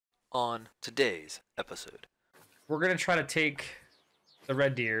on today's episode. We're going to try to take the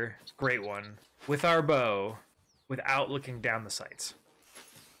red deer, great one, with our bow without looking down the sights.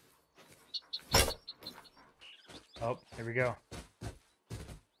 Oh, here we go.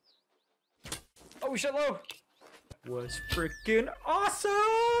 Oh, we shot low. Was freaking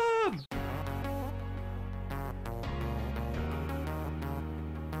awesome!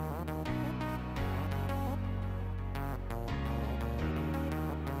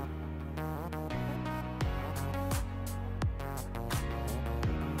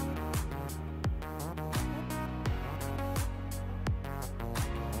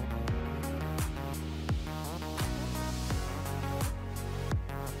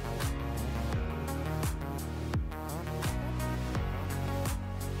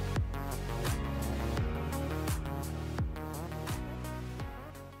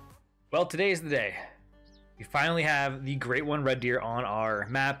 Well, today is the day. We finally have the Great One Red Deer on our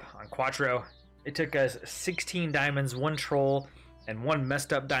map on Quattro. It took us 16 diamonds, 1 troll, and 1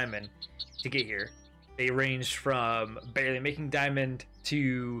 messed up diamond to get here. They ranged from barely making diamond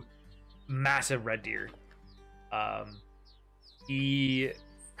to massive red deer. He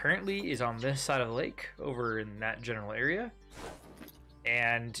currently is on this side of the lake over in that general area.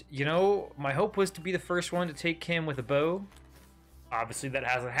 And, you know, my hope was to be the first one to take him with a bow. Obviously, that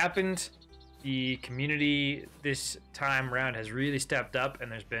hasn't happened. The community this time around has really stepped up,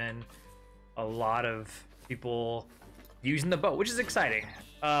 and there's been a lot of people using the bow, which is exciting.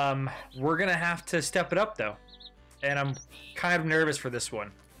 We're going to have to step it up, though, and I'm kind of nervous for this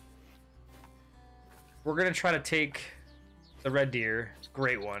one. We're going to try to take the red deer,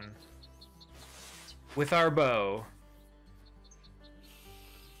 great one, with our bow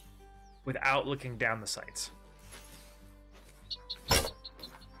without looking down the sights.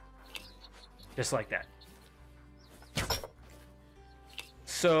 Just like that.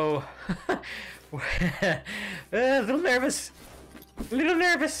 So, a little nervous. A little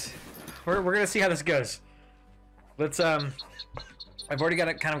nervous. We're gonna see how this goes. Let's I've already got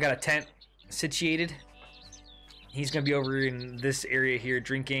a tent situated. He's gonna be over in this area here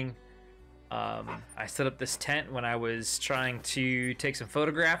drinking. I set up this tent when I was trying to take some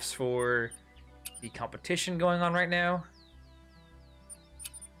photographs for the competition going on right now.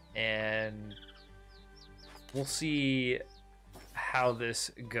 And we'll see how this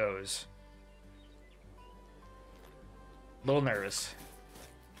goes. A little nervous.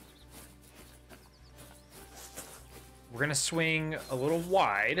 We're gonna swing a little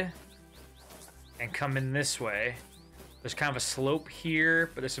wide and come in this way. There's kind of a slope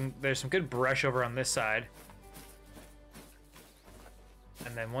here, but there's some good brush over on this side.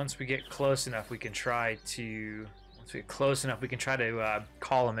 And then once we get close enough, we can try to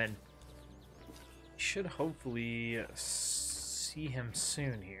call him in. Should hopefully see him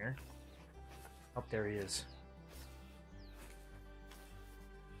soon here. Oh, there he is.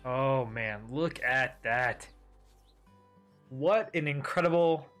 Oh man, look at that. What an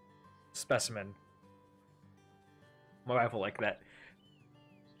incredible specimen. My rifle like that.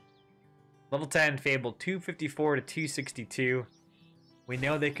 Level 10, Fable 254 to 262. We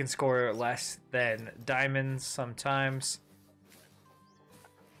know they can score less than diamonds sometimes.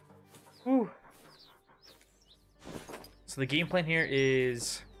 Whew. So the game plan here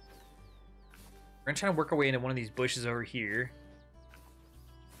is we're going to try to work our way into one of these bushes over here.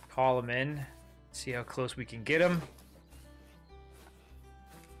 Call him in. See how close we can get him.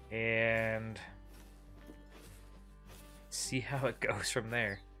 And see how it goes from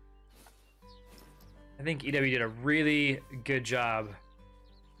there. I think EW did a really good job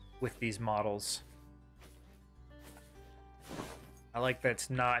with these models. I like that it's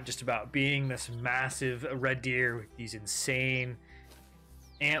not just about being this massive red deer with these insane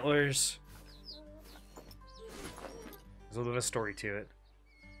antlers. There's a little bit of a story to it.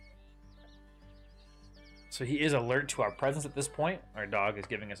 So he is alert to our presence at this point. Our dog is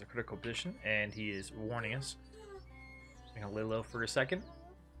giving us a critical position, and he is warning us. I'm gonna lay low for a second.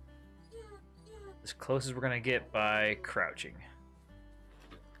 As close as we're gonna get by crouching.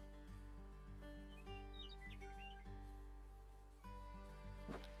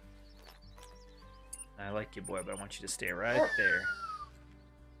 I like you, boy, but I want you to stay right there.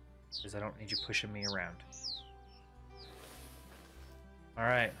 Because I don't need you pushing me around.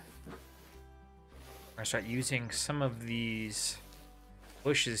 Alright. I'm going to start using some of these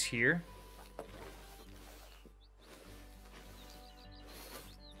bushes here. I'm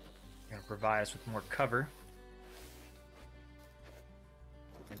going to provide us with more cover.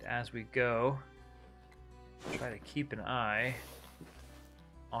 And as we go, try to keep an eye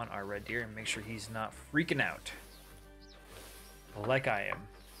on our red deer and make sure he's not freaking out like I am.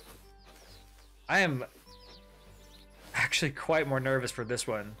 I am actually quite more nervous for this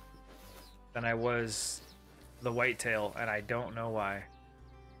one than I was the whitetail, and I don't know why.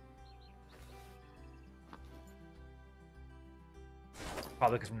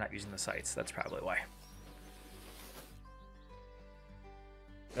 Probably because I'm not using the sights. That's probably why.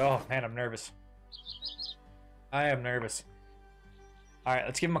 Oh, man, I'm nervous. I am nervous. Alright,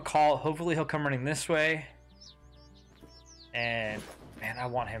 let's give him a call. Hopefully he'll come running this way. And, man, I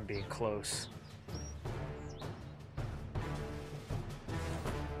want him being close.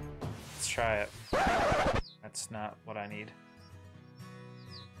 Let's try it. That's not what I need.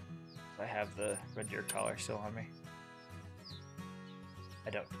 I have the red deer collar still on me. I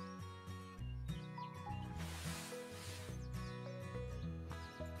don't.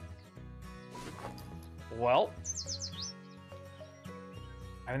 Well,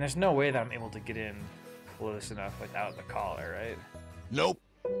 I mean, there's no way that I'm able to get in close enough without the collar, right? Nope.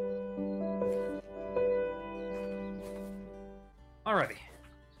 Alrighty.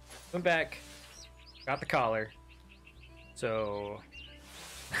 Went back, got the collar. So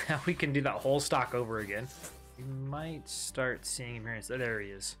now we can do that whole stock over again. We might start seeing him here. So there he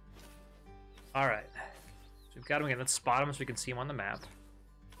is. Alright. So we've got him again. Let's spot him so we can see him on the map.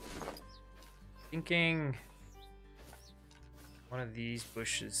 Thinking one of these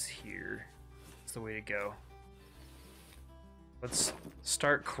bushes here is the way to go. Let's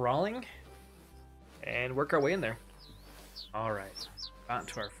start crawling and work our way in there. All right, got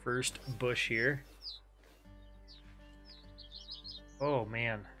to our first bush here. Oh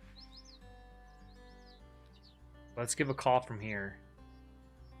man. Let's give a call from here.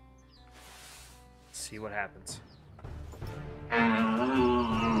 Let's see what happens.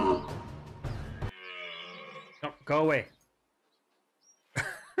 No, go away. Looks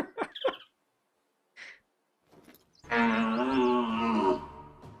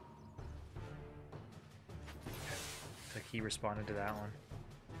like he responded to that one.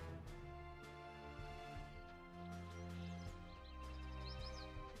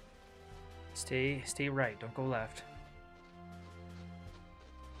 Stay right, don't go left.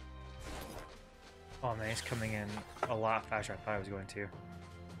 Oh man, he's coming in a lot faster than I thought I was going to.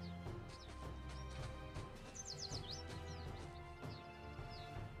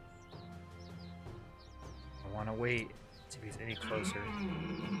 I want to wait, see if he's any closer.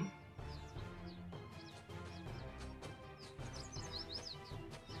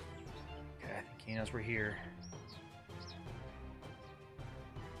 Okay, I think he knows we're here.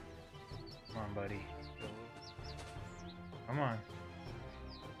 Come on, buddy. Come on.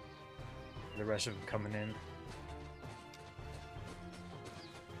 The rest of them coming in.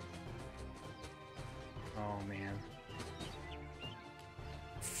 Oh, man.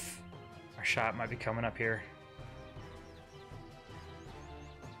 Our shot might be coming up here.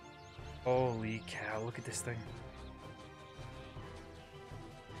 Holy cow, look at this thing.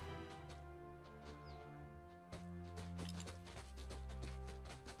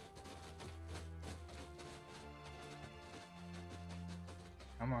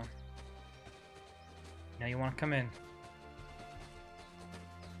 Come on. Now you want to come in.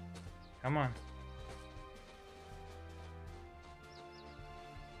 Come on.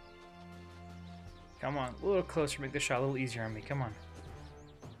 Come on, a little closer, make the shot a little easier on me. Come on.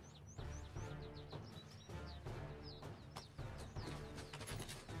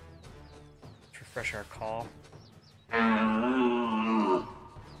 Let's refresh our call.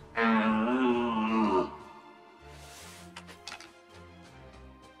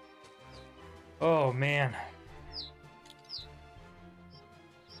 Oh man.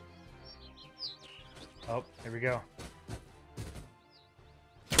 Oh, here we go.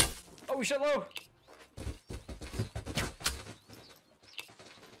 Oh, we shot low.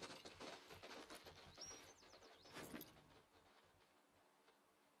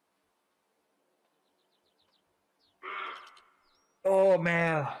 Oh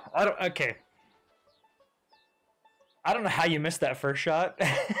man. Okay. I don't know how you missed that first shot.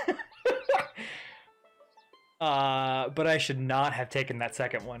 But I should not have taken that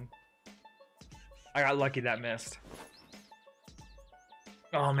second one. I got lucky that missed.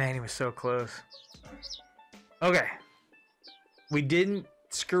 Oh man, he was so close. Okay. We didn't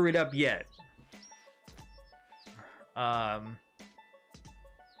screw it up yet. We're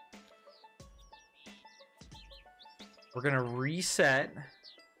gonna reset.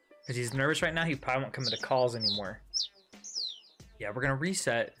 Because he's nervous right now, he probably won't come into calls anymore. Yeah, we're gonna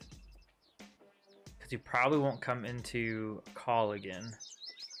reset. He probably won't come into call again.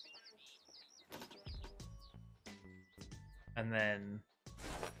 And then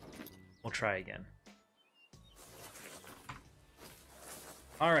we'll try again.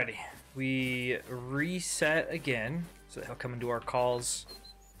 Alrighty, we reset again, so he'll come into our calls.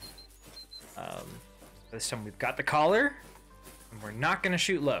 This time we've got the collar, and we're not going to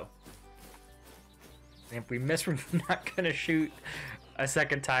shoot low. And if we miss, we're not going to shoot a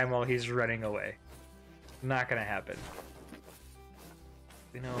second time while he's running away. Not going to happen.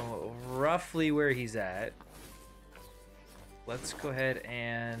 We know roughly where he's at. Let's go ahead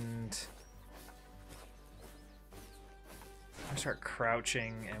and start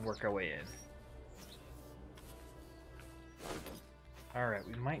crouching and work our way in. Alright,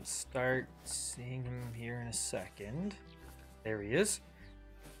 we might start seeing him here in a second. There he is.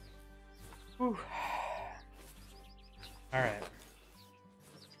 Whew. Alright.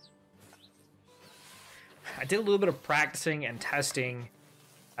 I did a little bit of practicing and testing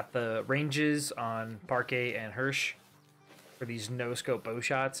at the ranges on Parquet and Hirsch for these no-scope bow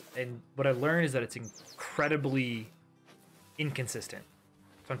shots, and what I learned is that it's incredibly inconsistent.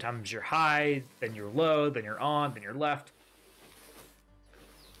 Sometimes you're high, then you're low, then you're on, then you're left.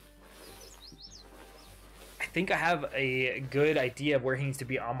 I think I have a good idea of where he needs to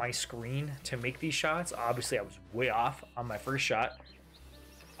be on my screen to make these shots. Obviously, I was way off on my first shot.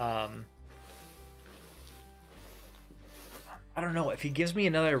 I don't know. If he gives me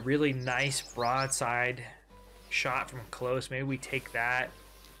another really nice broadside shot from close, maybe we take that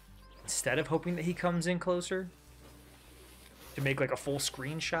instead of hoping that he comes in closer to make like a full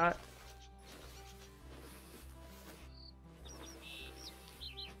screen shot.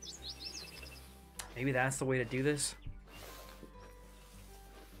 Maybe that's the way to do this.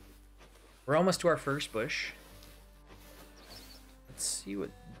 We're almost to our first bush. Let's see what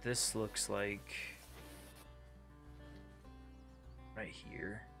this looks like right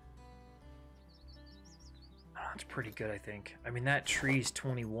here. Oh, it's pretty good, I think. I mean, that tree's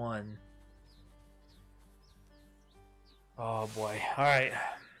 21. Oh boy. All right.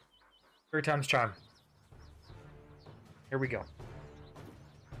 Third time's charm. Here we go.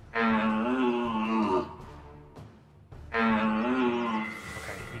 Okay,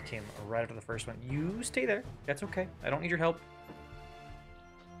 he came right after the first one. You stay there. That's okay. I don't need your help.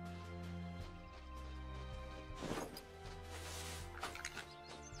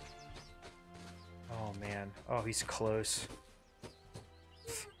 Oh man. Oh, he's close.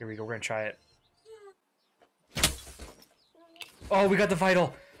 Here we go. We're gonna try it. Oh, we got the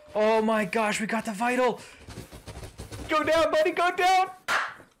vital. Oh my gosh, we got the vital. Go down, buddy, go down.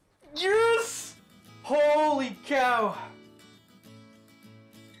 Yes! Holy cow.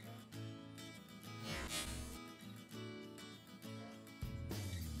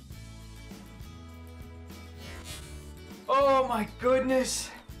 Oh my goodness.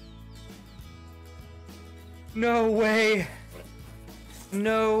 No way.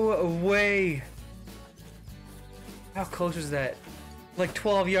 No way. How close was that? Like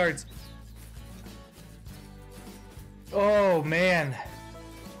 12 yards. Oh, man.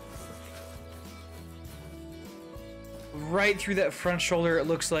 Right through that front shoulder, it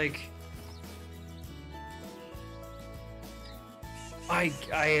looks like.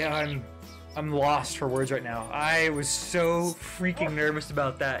 I'm lost for words right now. I was so freaking nervous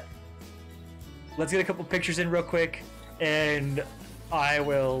about that. Let's get a couple pictures in real quick, and I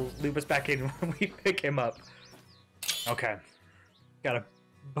will loop us back in when we pick him up. Okay. Got a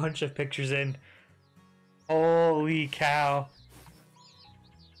bunch of pictures in. Holy cow.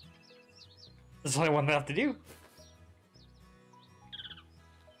 This is all I want left to do.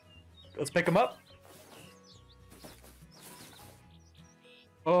 Let's pick him up.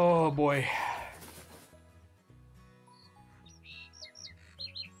 Oh boy.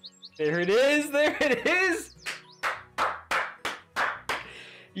 There it is. There it is.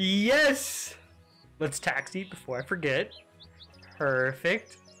 Yes. Let's taxi before I forget.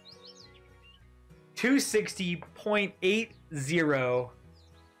 Perfect. 260.80.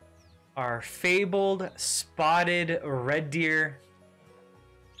 Our fabled spotted red deer.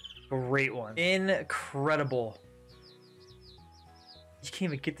 Great one. Incredible. You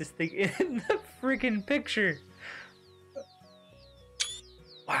can't even get this thing in the freaking picture.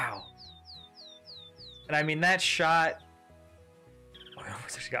 Wow. And I mean, that shot. Oh, I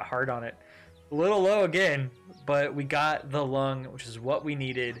almost actually got hard on it. A little low again, but we got the lung, which is what we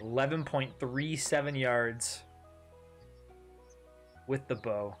needed. 11.37 yards with the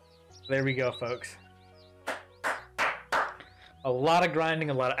bow. There we go, folks. A lot of grinding,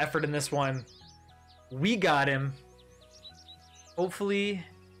 a lot of effort in this one. We got him. Hopefully,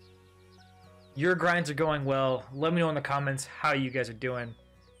 your grinds are going well. Let me know in the comments how you guys are doing.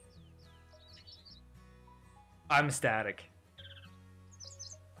 I'm ecstatic.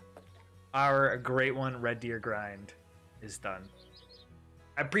 Our great one red deer grind is done.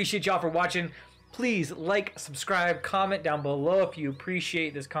 I appreciate y'all for watching. Please like, subscribe, comment down below if you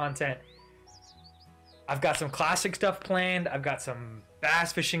appreciate this content. I've got some classic stuff planned. I've got some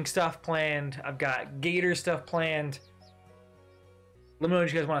bass fishing stuff planned. I've got gator stuff planned. Let me know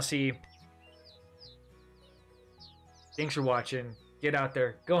what you guys want to see. Thanks for watching. Get out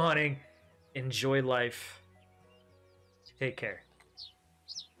there. Go hunting. Enjoy life. Take care.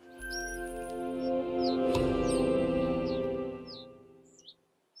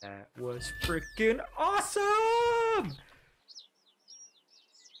 That was freaking awesome!